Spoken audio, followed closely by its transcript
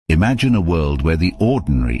Imagine a world where the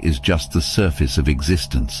ordinary is just the surface of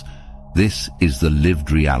existence. This is the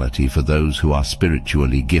lived reality for those who are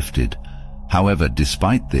spiritually gifted. However,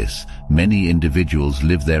 despite this, many individuals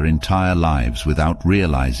live their entire lives without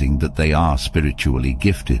realizing that they are spiritually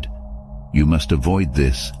gifted. You must avoid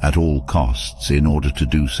this at all costs. In order to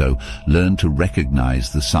do so, learn to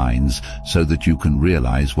recognize the signs so that you can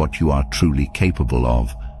realize what you are truly capable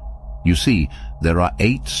of. You see, there are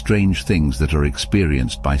 8 strange things that are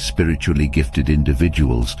experienced by spiritually gifted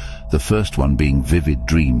individuals, the first one being vivid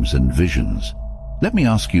dreams and visions. Let me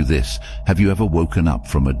ask you this: have you ever woken up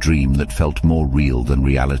from a dream that felt more real than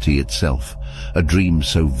reality itself? A dream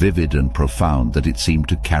so vivid and profound that it seemed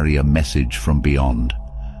to carry a message from beyond.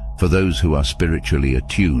 For those who are spiritually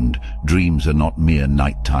attuned, dreams are not mere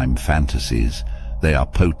nighttime fantasies. They are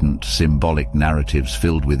potent, symbolic narratives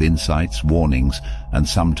filled with insights, warnings, and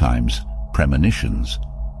sometimes premonitions.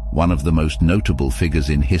 One of the most notable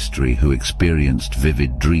figures in history who experienced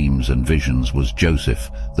vivid dreams and visions was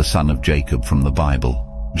Joseph, the son of Jacob from the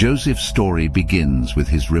Bible. Joseph's story begins with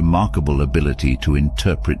his remarkable ability to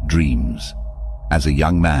interpret dreams. As a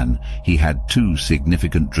young man, he had 2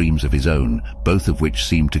 significant dreams of his own, both of which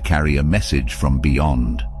seemed to carry a message from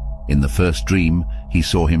beyond. In the first dream, he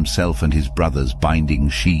saw himself and his brothers binding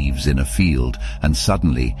sheaves in a field, and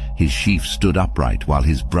suddenly his sheaf stood upright while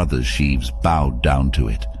his brothers' sheaves bowed down to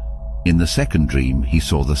it. In the second dream, he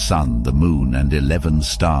saw the sun, the moon, and 11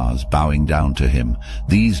 stars bowing down to him.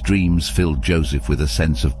 These dreams filled Joseph with a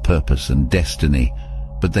sense of purpose and destiny,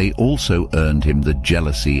 but they also earned him the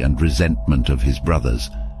jealousy and resentment of his brothers.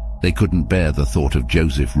 They couldn't bear the thought of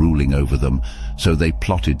Joseph ruling over them, so they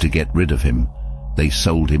plotted to get rid of him. They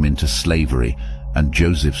sold him into slavery, and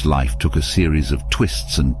Joseph's life took a series of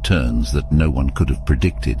twists and turns that no one could have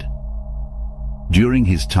predicted. During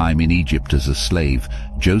his time in Egypt as a slave,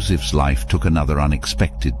 Joseph's life took another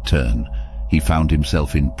unexpected turn. He found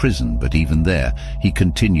himself in prison, but even there, he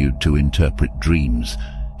continued to interpret dreams.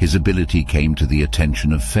 His ability came to the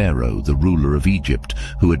attention of Pharaoh, the ruler of Egypt,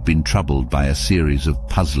 who had been troubled by a series of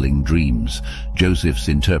puzzling dreams. Joseph's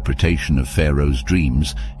interpretation of Pharaoh's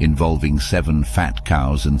dreams, involving 7 fat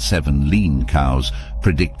cows and 7 lean cows,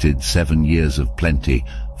 predicted 7 years of plenty,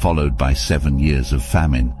 followed by 7 years of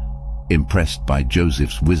famine. Impressed by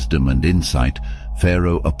Joseph's wisdom and insight,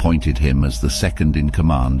 Pharaoh appointed him as the second in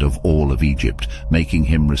command of all of Egypt, making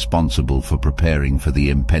him responsible for preparing for the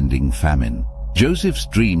impending famine. Joseph's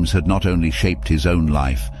dreams had not only shaped his own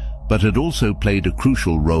life, but had also played a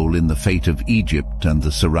crucial role in the fate of Egypt and the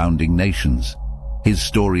surrounding nations. His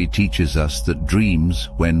story teaches us that dreams,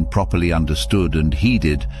 when properly understood and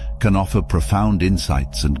heeded, can offer profound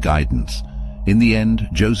insights and guidance. In the end,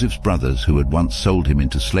 Joseph's brothers, who had once sold him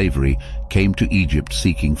into slavery, came to Egypt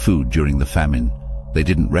seeking food during the famine. They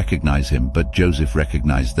didn't recognize him, but Joseph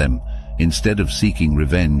recognized them. Instead of seeking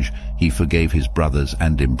revenge, he forgave his brothers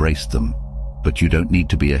and embraced them. But you don't need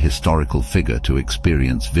to be a historical figure to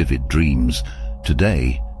experience vivid dreams.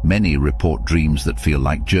 Today, many report dreams that feel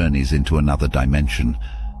like journeys into another dimension.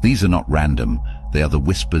 These are not random. They are the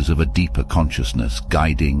whispers of a deeper consciousness,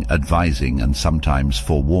 guiding, advising, and sometimes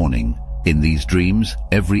forewarning. In these dreams,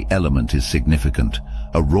 every element is significant.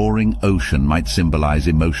 A roaring ocean might symbolize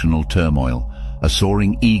emotional turmoil. A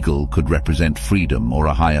soaring eagle could represent freedom or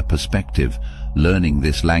a higher perspective. Learning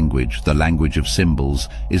this language, the language of symbols,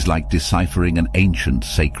 is like deciphering an ancient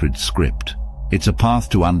sacred script. It's a path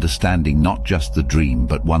to understanding not just the dream,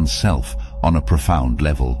 but oneself on a profound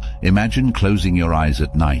level. Imagine closing your eyes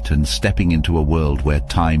at night and stepping into a world where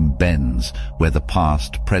time bends, where the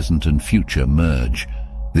past, present, and future merge.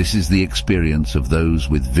 This is the experience of those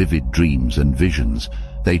with vivid dreams and visions.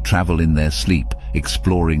 They travel in their sleep,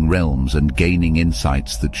 exploring realms and gaining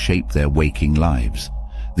insights that shape their waking lives.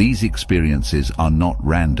 These experiences are not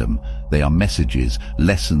random. They are messages,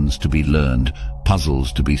 lessons to be learned,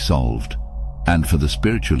 puzzles to be solved. And for the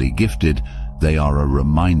spiritually gifted, they are a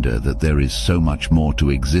reminder that there is so much more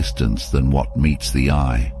to existence than what meets the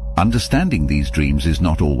eye. Understanding these dreams is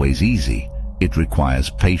not always easy. It requires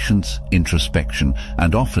patience, introspection,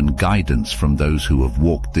 and often guidance from those who have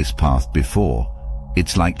walked this path before.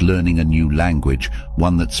 It's like learning a new language,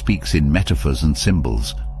 one that speaks in metaphors and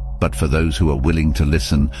symbols. But for those who are willing to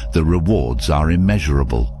listen, the rewards are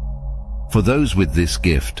immeasurable. For those with this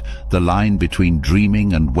gift, the line between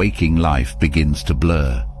dreaming and waking life begins to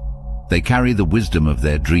blur. They carry the wisdom of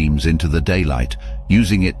their dreams into the daylight,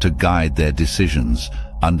 using it to guide their decisions,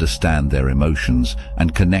 understand their emotions,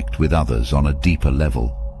 and connect with others on a deeper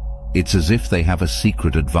level. It's as if they have a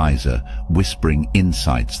secret advisor, whispering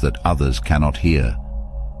insights that others cannot hear.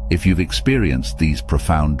 If you've experienced these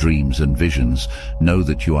profound dreams and visions, know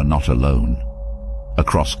that you are not alone.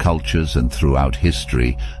 Across cultures and throughout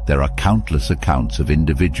history, there are countless accounts of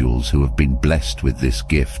individuals who have been blessed with this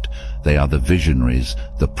gift. They are the visionaries,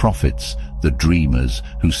 the prophets, the dreamers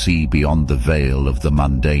who see beyond the veil of the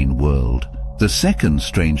mundane world. The second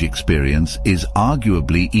strange experience is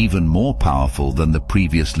arguably even more powerful than the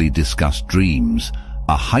previously discussed dreams,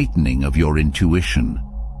 a heightening of your intuition.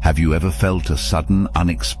 Have you ever felt a sudden,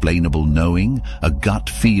 unexplainable knowing, a gut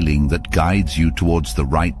feeling that guides you towards the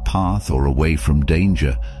right path or away from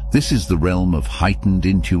danger? This is the realm of heightened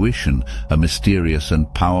intuition, a mysterious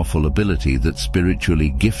and powerful ability that spiritually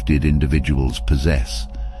gifted individuals possess.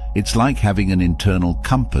 It's like having an internal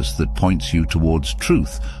compass that points you towards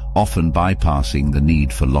truth, often bypassing the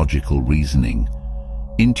need for logical reasoning.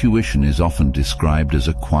 Intuition is often described as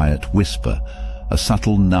a quiet whisper, a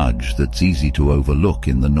subtle nudge that's easy to overlook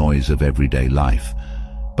in the noise of everyday life.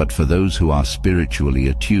 But for those who are spiritually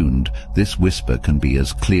attuned, this whisper can be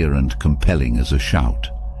as clear and compelling as a shout.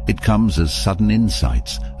 It comes as sudden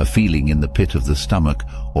insights, a feeling in the pit of the stomach,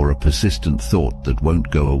 or a persistent thought that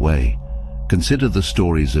won't go away. Consider the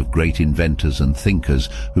stories of great inventors and thinkers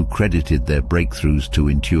who credited their breakthroughs to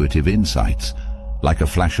intuitive insights. Like a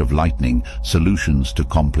flash of lightning, solutions to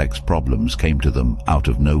complex problems came to them out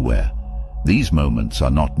of nowhere. These moments are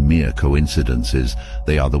not mere coincidences,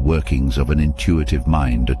 they are the workings of an intuitive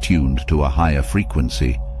mind attuned to a higher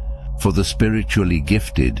frequency. For the spiritually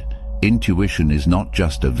gifted, intuition is not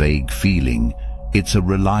just a vague feeling, it's a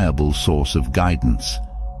reliable source of guidance.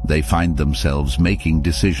 They find themselves making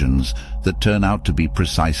decisions that turn out to be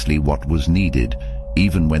precisely what was needed,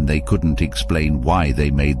 even when they couldn't explain why they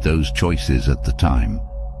made those choices at the time.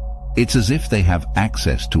 It's as if they have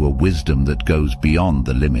access to a wisdom that goes beyond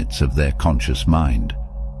the limits of their conscious mind.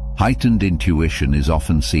 Heightened intuition is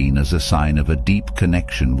often seen as a sign of a deep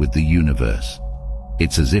connection with the universe.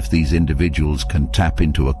 It's as if these individuals can tap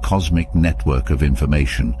into a cosmic network of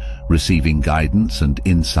information, receiving guidance and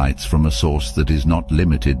insights from a source that is not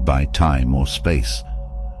limited by time or space.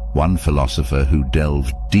 One philosopher who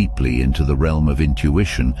delved deeply into the realm of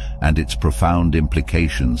intuition and its profound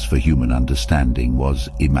implications for human understanding was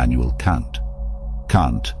Immanuel Kant.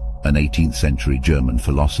 Kant, an 18th century German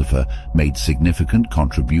philosopher, made significant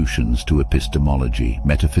contributions to epistemology,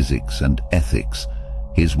 metaphysics, and ethics.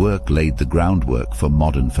 His work laid the groundwork for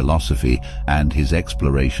modern philosophy, and his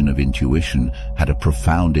exploration of intuition had a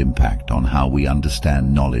profound impact on how we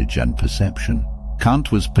understand knowledge and perception.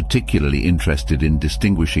 Kant was particularly interested in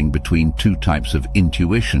distinguishing between two types of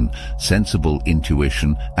intuition, sensible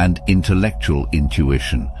intuition and intellectual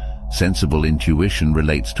intuition. Sensible intuition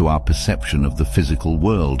relates to our perception of the physical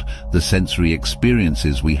world, the sensory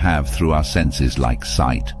experiences we have through our senses like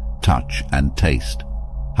sight, touch, and taste.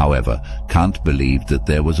 However, Kant believed that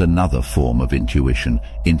there was another form of intuition,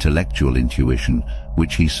 intellectual intuition,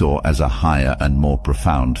 which he saw as a higher and more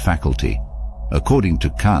profound faculty. According to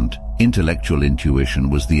Kant, intellectual intuition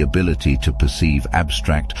was the ability to perceive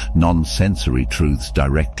abstract, non-sensory truths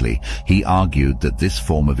directly. He argued that this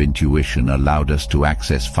form of intuition allowed us to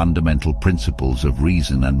access fundamental principles of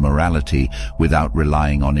reason and morality without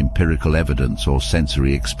relying on empirical evidence or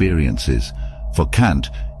sensory experiences. For Kant,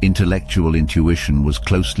 intellectual intuition was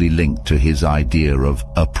closely linked to his idea of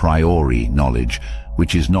a priori knowledge,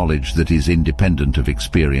 which is knowledge that is independent of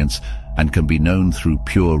experience and can be known through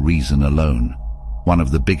pure reason alone. One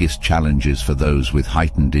of the biggest challenges for those with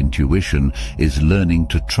heightened intuition is learning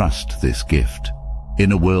to trust this gift.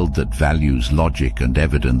 In a world that values logic and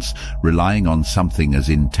evidence, relying on something as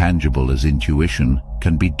intangible as intuition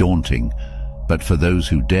can be daunting. But for those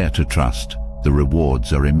who dare to trust, the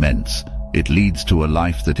rewards are immense. It leads to a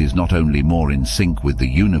life that is not only more in sync with the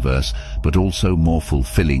universe, but also more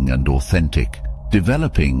fulfilling and authentic.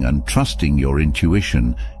 Developing and trusting your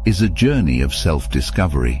intuition is a journey of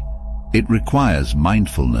self-discovery. It requires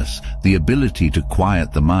mindfulness, the ability to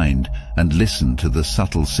quiet the mind and listen to the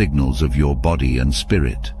subtle signals of your body and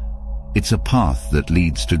spirit. It's a path that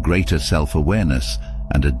leads to greater self-awareness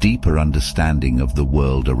and a deeper understanding of the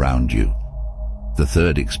world around you. The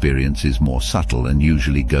third experience is more subtle and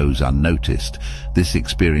usually goes unnoticed. This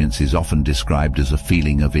experience is often described as a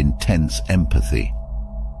feeling of intense empathy.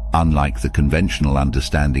 Unlike the conventional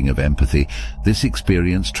understanding of empathy, this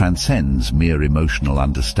experience transcends mere emotional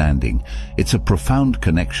understanding. It's a profound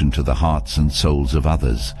connection to the hearts and souls of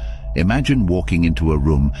others. Imagine walking into a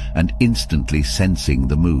room and instantly sensing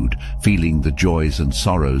the mood, feeling the joys and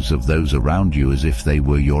sorrows of those around you as if they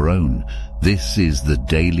were your own. This is the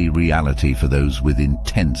daily reality for those with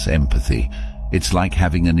intense empathy. It's like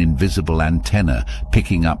having an invisible antenna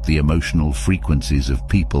picking up the emotional frequencies of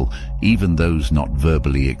people, even those not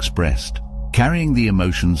verbally expressed. Carrying the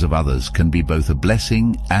emotions of others can be both a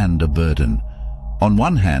blessing and a burden. On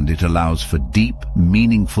one hand, it allows for deep,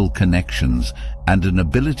 meaningful connections and an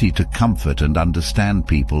ability to comfort and understand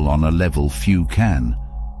people on a level few can.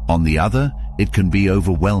 On the other, it can be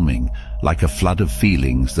overwhelming, like a flood of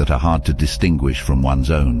feelings that are hard to distinguish from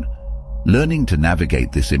one's own. Learning to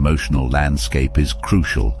navigate this emotional landscape is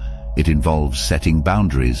crucial. It involves setting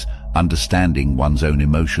boundaries, understanding one's own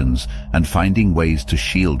emotions, and finding ways to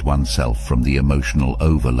shield oneself from the emotional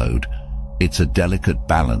overload. It's a delicate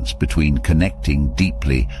balance between connecting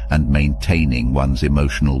deeply and maintaining one's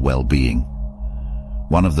emotional well-being.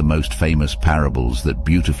 One of the most famous parables that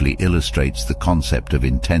beautifully illustrates the concept of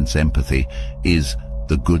intense empathy is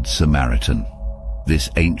the Good Samaritan. This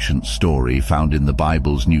ancient story, found in the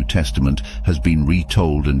Bible's New Testament, has been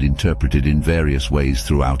retold and interpreted in various ways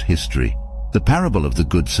throughout history. The parable of the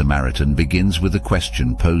Good Samaritan begins with a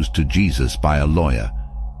question posed to Jesus by a lawyer: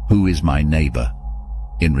 "Who is my neighbor?"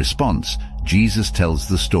 In response, Jesus tells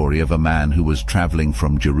the story of a man who was traveling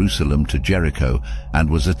from Jerusalem to Jericho and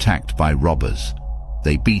was attacked by robbers.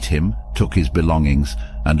 They beat him, took his belongings,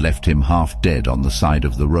 and left him half dead on the side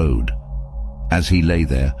of the road. As he lay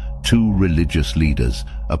there, two religious leaders,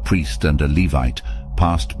 a priest and a Levite,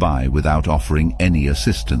 passed by without offering any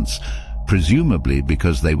assistance, presumably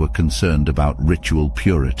because they were concerned about ritual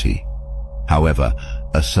purity. However,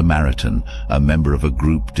 a Samaritan, a member of a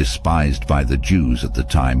group despised by the Jews at the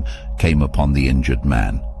time, came upon the injured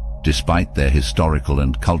man. Despite their historical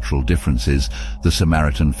and cultural differences, the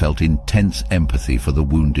Samaritan felt intense empathy for the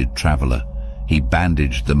wounded traveler. He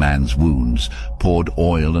bandaged the man's wounds, poured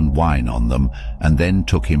oil and wine on them, and then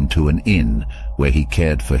took him to an inn where he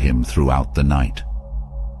cared for him throughout the night.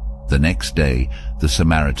 The next day, the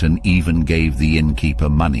Samaritan even gave the innkeeper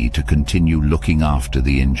money to continue looking after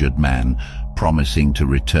the injured man, promising to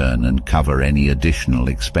return and cover any additional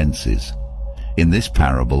expenses. In this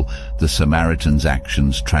parable, the Samaritan's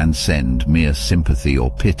actions transcend mere sympathy or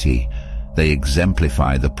pity. They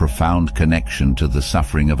exemplify the profound connection to the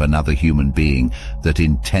suffering of another human being that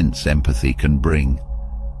intense empathy can bring.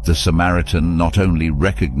 The Samaritan not only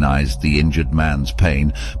recognized the injured man's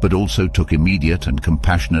pain, but also took immediate and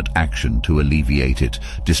compassionate action to alleviate it,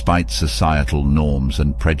 despite societal norms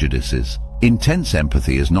and prejudices. Intense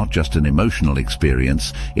empathy is not just an emotional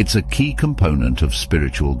experience, it's a key component of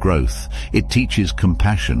spiritual growth. It teaches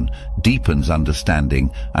compassion, deepens understanding,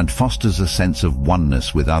 and fosters a sense of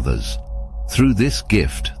oneness with others. Through this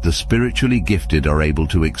gift, the spiritually gifted are able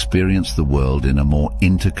to experience the world in a more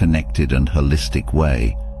interconnected and holistic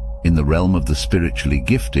way. In the realm of the spiritually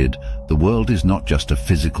gifted, the world is not just a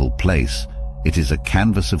physical place. It is a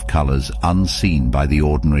canvas of colors unseen by the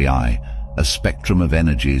ordinary eye, a spectrum of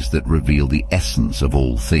energies that reveal the essence of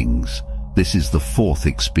all things. This is the fourth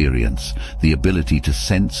experience, the ability to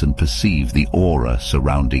sense and perceive the aura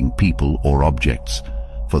surrounding people or objects.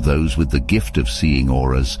 For those with the gift of seeing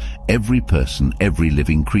auras, every person, every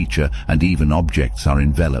living creature, and even objects are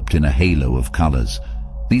enveloped in a halo of colors.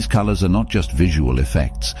 These colors are not just visual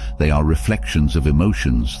effects, they are reflections of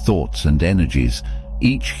emotions, thoughts, and energies.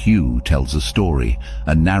 Each hue tells a story,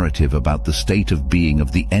 a narrative about the state of being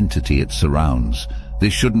of the entity it surrounds.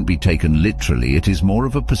 This shouldn't be taken literally, it is more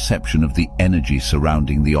of a perception of the energy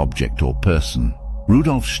surrounding the object or person.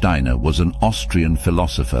 Rudolf Steiner was an Austrian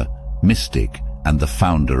philosopher, mystic, and the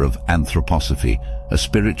founder of anthroposophy, a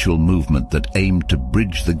spiritual movement that aimed to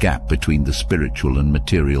bridge the gap between the spiritual and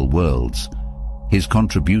material worlds. His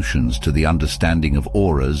contributions to the understanding of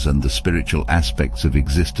auras and the spiritual aspects of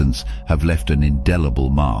existence have left an indelible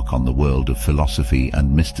mark on the world of philosophy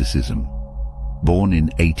and mysticism. Born in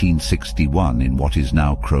 1861 in what is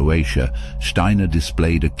now Croatia, Steiner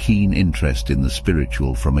displayed a keen interest in the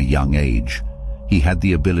spiritual from a young age. He had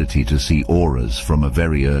the ability to see auras from a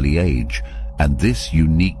very early age, and this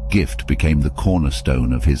unique gift became the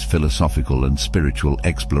cornerstone of his philosophical and spiritual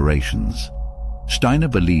explorations. Steiner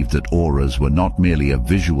believed that auras were not merely a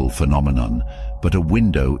visual phenomenon, but a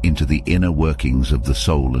window into the inner workings of the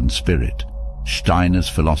soul and spirit. Steiner's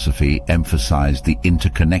philosophy emphasized the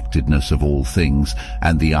interconnectedness of all things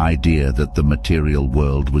and the idea that the material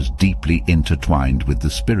world was deeply intertwined with the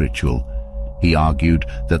spiritual. He argued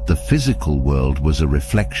that the physical world was a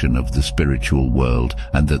reflection of the spiritual world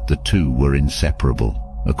and that the two were inseparable.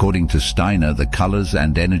 According to Steiner, the colors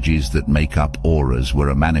and energies that make up auras were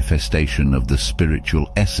a manifestation of the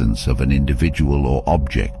spiritual essence of an individual or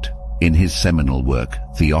object. In his seminal work,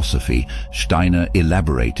 Theosophy, Steiner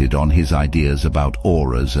elaborated on his ideas about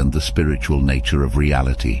auras and the spiritual nature of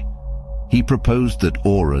reality. He proposed that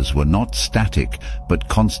auras were not static, but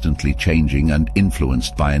constantly changing and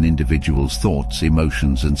influenced by an individual's thoughts,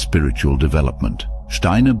 emotions, and spiritual development.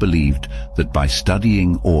 Steiner believed that by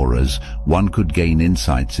studying auras, one could gain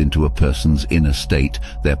insights into a person's inner state,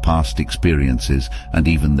 their past experiences, and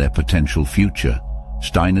even their potential future.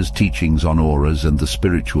 Steiner's teachings on auras and the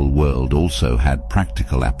spiritual world also had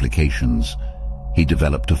practical applications. He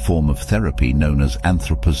developed a form of therapy known as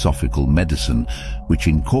anthroposophical medicine, which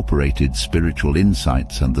incorporated spiritual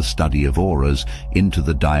insights and the study of auras into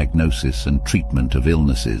the diagnosis and treatment of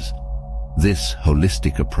illnesses. This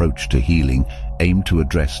holistic approach to healing aimed to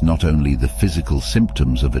address not only the physical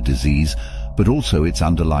symptoms of a disease, but also its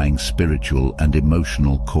underlying spiritual and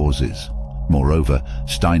emotional causes. Moreover,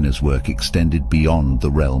 Steiner's work extended beyond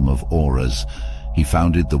the realm of auras. He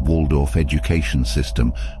founded the Waldorf education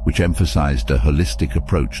system, which emphasized a holistic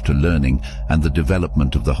approach to learning and the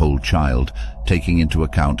development of the whole child, taking into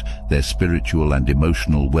account their spiritual and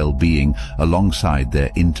emotional well-being alongside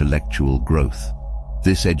their intellectual growth.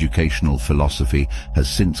 This educational philosophy has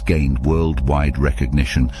since gained worldwide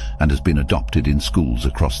recognition and has been adopted in schools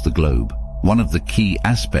across the globe. One of the key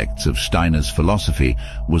aspects of Steiner's philosophy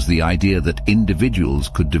was the idea that individuals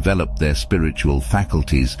could develop their spiritual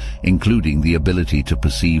faculties, including the ability to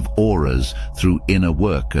perceive auras through inner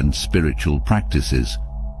work and spiritual practices.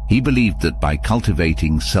 He believed that by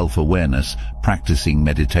cultivating self-awareness, practicing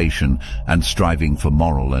meditation, and striving for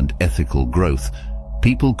moral and ethical growth,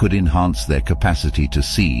 people could enhance their capacity to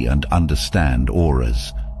see and understand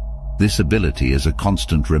auras. This ability is a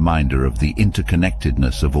constant reminder of the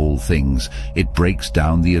interconnectedness of all things. It breaks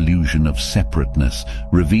down the illusion of separateness,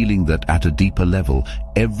 revealing that at a deeper level,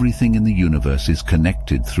 everything in the universe is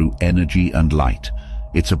connected through energy and light.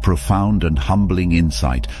 It's a profound and humbling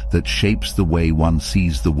insight that shapes the way one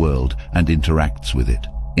sees the world and interacts with it.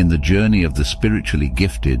 In the journey of the spiritually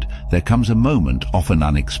gifted, there comes a moment, often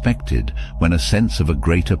unexpected, when a sense of a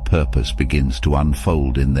greater purpose begins to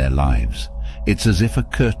unfold in their lives. It's as if a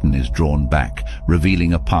curtain is drawn back,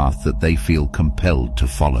 revealing a path that they feel compelled to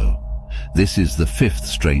follow. This is the fifth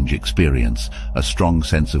strange experience, a strong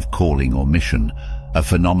sense of calling or mission, a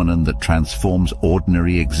phenomenon that transforms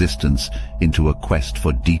ordinary existence into a quest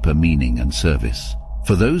for deeper meaning and service.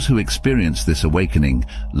 For those who experience this awakening,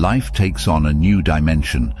 life takes on a new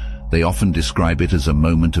dimension. They often describe it as a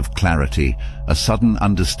moment of clarity, a sudden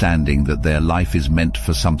understanding that their life is meant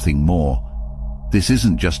for something more. This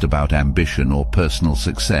isn't just about ambition or personal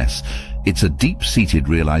success. It's a deep-seated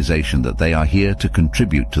realization that they are here to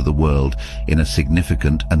contribute to the world in a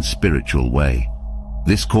significant and spiritual way.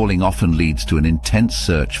 This calling often leads to an intense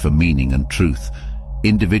search for meaning and truth.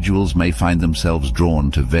 Individuals may find themselves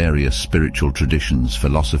drawn to various spiritual traditions,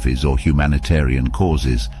 philosophies, or humanitarian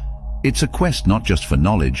causes. It's a quest not just for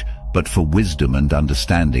knowledge, but for wisdom and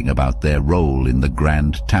understanding about their role in the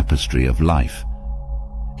grand tapestry of life.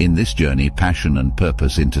 In this journey, passion and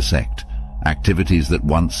purpose intersect. Activities that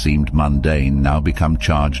once seemed mundane now become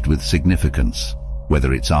charged with significance.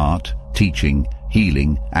 Whether it's art, teaching,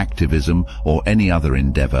 healing, activism, or any other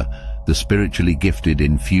endeavor, the spiritually gifted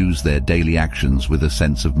infuse their daily actions with a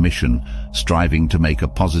sense of mission, striving to make a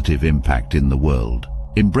positive impact in the world.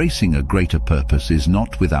 Embracing a greater purpose is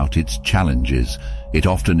not without its challenges. It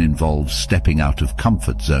often involves stepping out of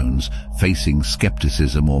comfort zones, facing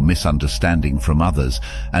skepticism or misunderstanding from others,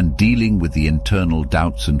 and dealing with the internal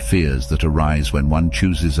doubts and fears that arise when one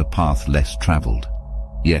chooses a path less traveled.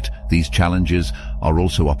 Yet, these challenges are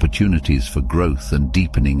also opportunities for growth and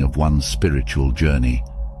deepening of one's spiritual journey.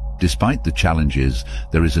 Despite the challenges,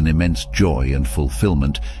 there is an immense joy and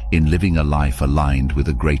fulfillment in living a life aligned with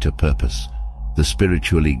a greater purpose. The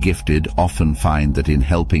spiritually gifted often find that in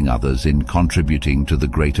helping others, in contributing to the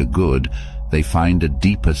greater good, they find a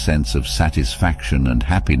deeper sense of satisfaction and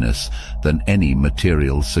happiness than any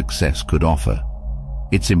material success could offer.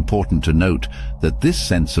 It's important to note that this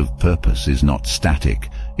sense of purpose is not static.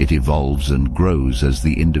 It evolves and grows as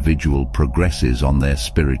the individual progresses on their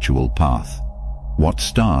spiritual path. What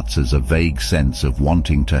starts as a vague sense of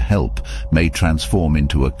wanting to help may transform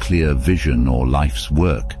into a clear vision or life's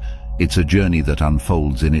work. It's a journey that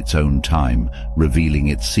unfolds in its own time, revealing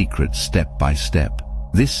its secrets step by step.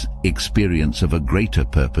 This experience of a greater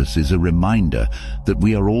purpose is a reminder that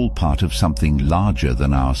we are all part of something larger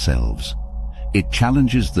than ourselves. It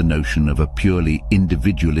challenges the notion of a purely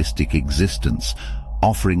individualistic existence,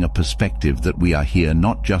 offering a perspective that we are here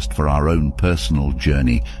not just for our own personal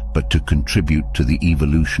journey, but to contribute to the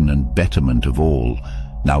evolution and betterment of all.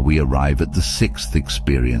 Now we arrive at the sixth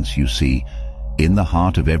experience, you see. In the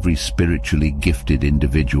heart of every spiritually gifted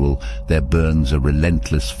individual, there burns a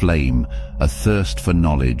relentless flame, a thirst for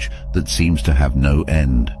knowledge that seems to have no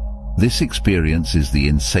end. This experience is the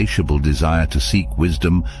insatiable desire to seek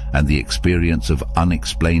wisdom and the experience of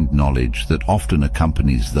unexplained knowledge that often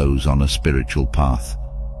accompanies those on a spiritual path.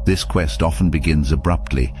 This quest often begins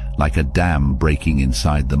abruptly, like a dam breaking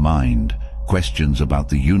inside the mind. Questions about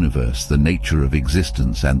the universe, the nature of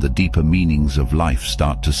existence, and the deeper meanings of life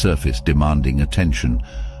start to surface, demanding attention.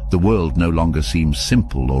 The world no longer seems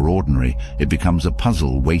simple or ordinary. It becomes a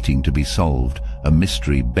puzzle waiting to be solved, a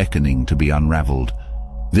mystery beckoning to be unraveled.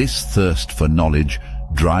 This thirst for knowledge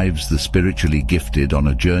drives the spiritually gifted on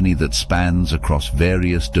a journey that spans across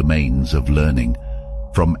various domains of learning.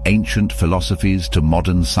 From ancient philosophies to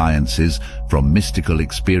modern sciences, from mystical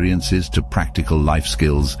experiences to practical life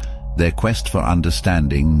skills, their quest for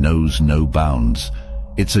understanding knows no bounds.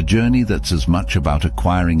 It's a journey that's as much about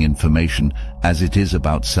acquiring information as it is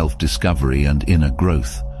about self-discovery and inner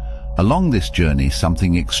growth. Along this journey,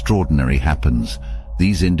 something extraordinary happens.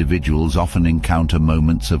 These individuals often encounter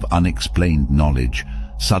moments of unexplained knowledge,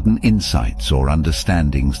 sudden insights or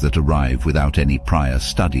understandings that arrive without any prior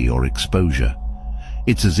study or exposure.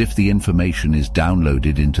 It's as if the information is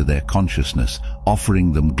downloaded into their consciousness,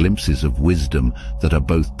 offering them glimpses of wisdom that are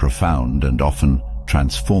both profound and often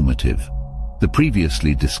transformative. The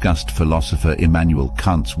previously discussed philosopher Immanuel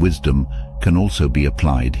Kant's wisdom can also be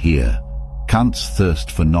applied here. Kant's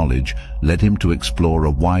thirst for knowledge led him to explore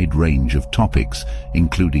a wide range of topics,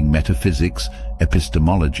 including metaphysics,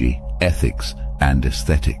 epistemology, ethics, and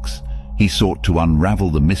aesthetics. He sought to unravel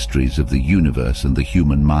the mysteries of the universe and the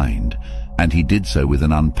human mind, and he did so with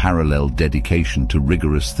an unparalleled dedication to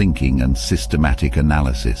rigorous thinking and systematic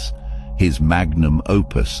analysis. His magnum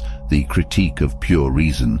opus, The Critique of Pure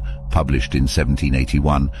Reason, published in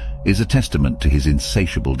 1781, is a testament to his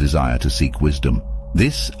insatiable desire to seek wisdom.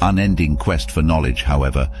 This unending quest for knowledge,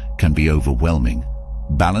 however, can be overwhelming.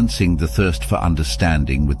 Balancing the thirst for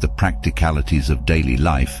understanding with the practicalities of daily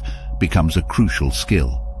life becomes a crucial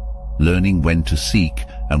skill. Learning when to seek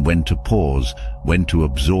and when to pause, when to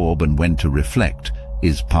absorb and when to reflect,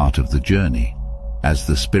 is part of the journey. As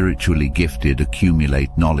the spiritually gifted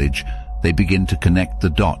accumulate knowledge, they begin to connect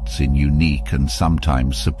the dots in unique and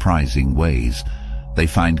sometimes surprising ways. They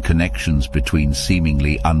find connections between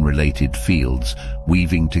seemingly unrelated fields,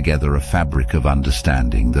 weaving together a fabric of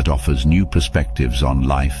understanding that offers new perspectives on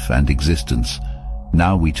life and existence.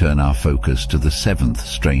 Now we turn our focus to the seventh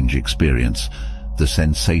strange experience, the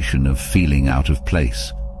sensation of feeling out of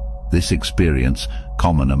place. This experience,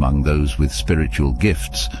 common among those with spiritual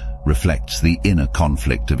gifts, reflects the inner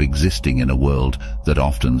conflict of existing in a world that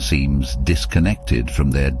often seems disconnected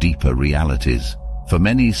from their deeper realities. For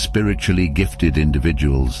many spiritually gifted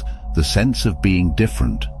individuals, the sense of being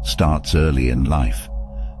different starts early in life.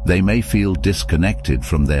 They may feel disconnected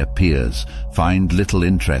from their peers, find little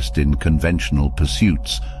interest in conventional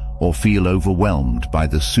pursuits, or feel overwhelmed by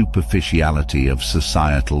the superficiality of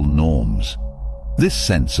societal norms. This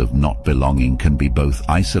sense of not belonging can be both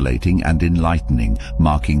isolating and enlightening,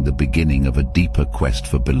 marking the beginning of a deeper quest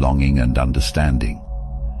for belonging and understanding.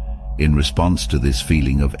 In response to this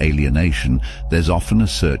feeling of alienation, there's often a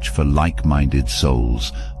search for like-minded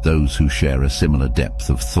souls, those who share a similar depth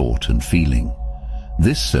of thought and feeling.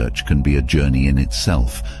 This search can be a journey in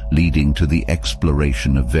itself, leading to the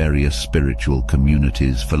exploration of various spiritual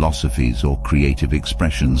communities, philosophies, or creative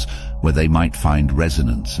expressions where they might find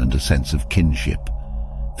resonance and a sense of kinship.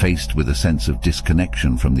 Faced with a sense of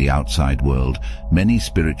disconnection from the outside world, many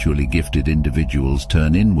spiritually gifted individuals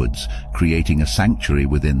turn inwards, creating a sanctuary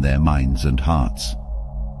within their minds and hearts.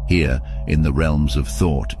 Here, in the realms of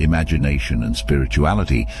thought, imagination, and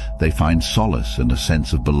spirituality, they find solace and a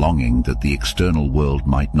sense of belonging that the external world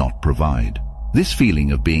might not provide. This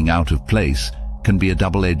feeling of being out of place can be a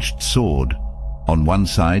double-edged sword. On one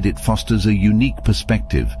side, it fosters a unique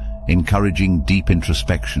perspective, encouraging deep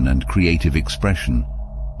introspection and creative expression.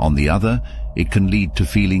 On the other, it can lead to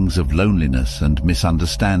feelings of loneliness and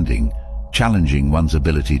misunderstanding, challenging one's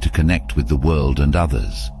ability to connect with the world and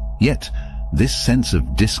others. Yet, this sense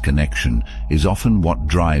of disconnection is often what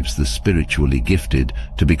drives the spiritually gifted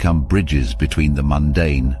to become bridges between the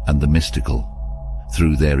mundane and the mystical.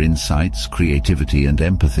 Through their insights, creativity, and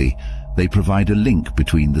empathy, they provide a link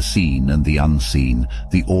between the seen and the unseen,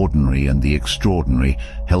 the ordinary and the extraordinary,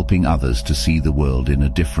 helping others to see the world in a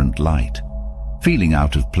different light. Feeling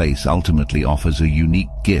out of place ultimately offers a unique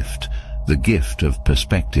gift, the gift of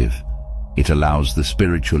perspective. It allows the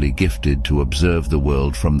spiritually gifted to observe the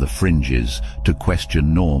world from the fringes, to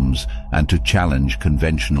question norms, and to challenge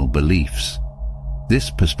conventional beliefs. This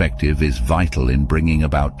perspective is vital in bringing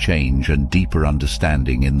about change and deeper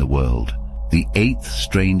understanding in the world. The eighth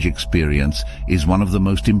strange experience is one of the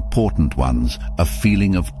most important ones, a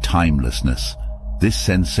feeling of timelessness. This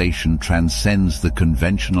sensation transcends the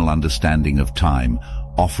conventional understanding of time,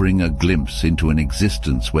 offering a glimpse into an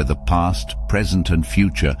existence where the past, present and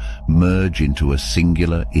future merge into a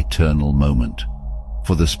singular, eternal moment.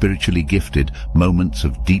 For the spiritually gifted, moments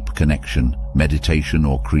of deep connection, meditation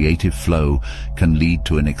or creative flow can lead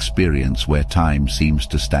to an experience where time seems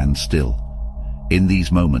to stand still. In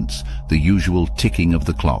these moments, the usual ticking of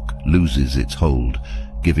the clock loses its hold,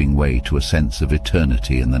 giving way to a sense of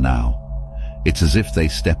eternity in the now. It's as if they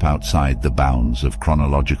step outside the bounds of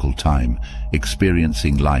chronological time,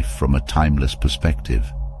 experiencing life from a timeless perspective.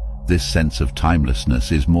 This sense of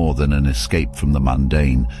timelessness is more than an escape from the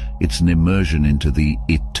mundane. It's an immersion into the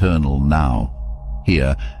eternal now.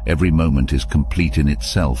 Here, every moment is complete in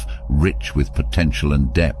itself, rich with potential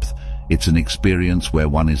and depth. It's an experience where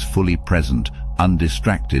one is fully present,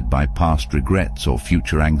 undistracted by past regrets or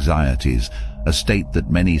future anxieties, a state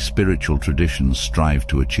that many spiritual traditions strive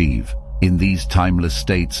to achieve. In these timeless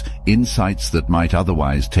states, insights that might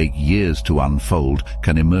otherwise take years to unfold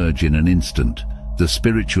can emerge in an instant. The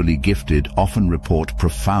spiritually gifted often report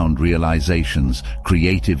profound realizations,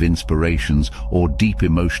 creative inspirations, or deep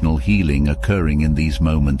emotional healing occurring in these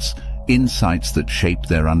moments, insights that shape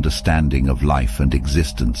their understanding of life and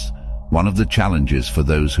existence. One of the challenges for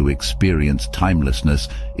those who experience timelessness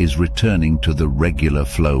is returning to the regular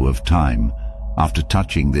flow of time. After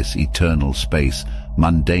touching this eternal space,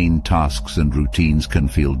 mundane tasks and routines can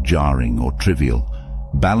feel jarring or trivial.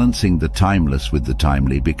 Balancing the timeless with the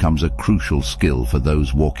timely becomes a crucial skill for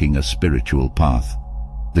those walking a spiritual path.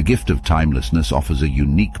 The gift of timelessness offers a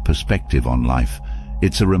unique perspective on life.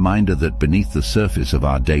 It's a reminder that beneath the surface of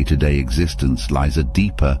our day-to-day existence lies a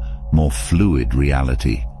deeper, more fluid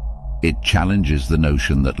reality. It challenges the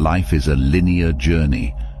notion that life is a linear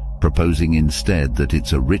journey, proposing instead that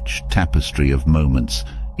it's a rich tapestry of moments,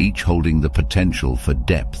 each holding the potential for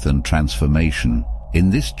depth and transformation.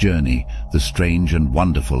 In this journey, the strange and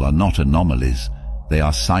wonderful are not anomalies. They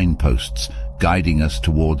are signposts, guiding us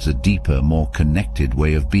towards a deeper, more connected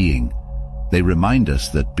way of being. They remind us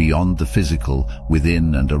that beyond the physical,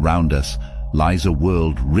 within and around us, lies a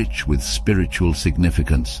world rich with spiritual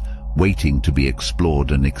significance, waiting to be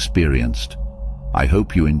explored and experienced. I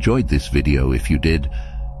hope you enjoyed this video. If you did,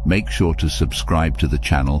 make sure to subscribe to the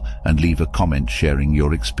channel and leave a comment sharing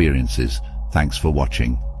your experiences. Thanks for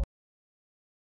watching.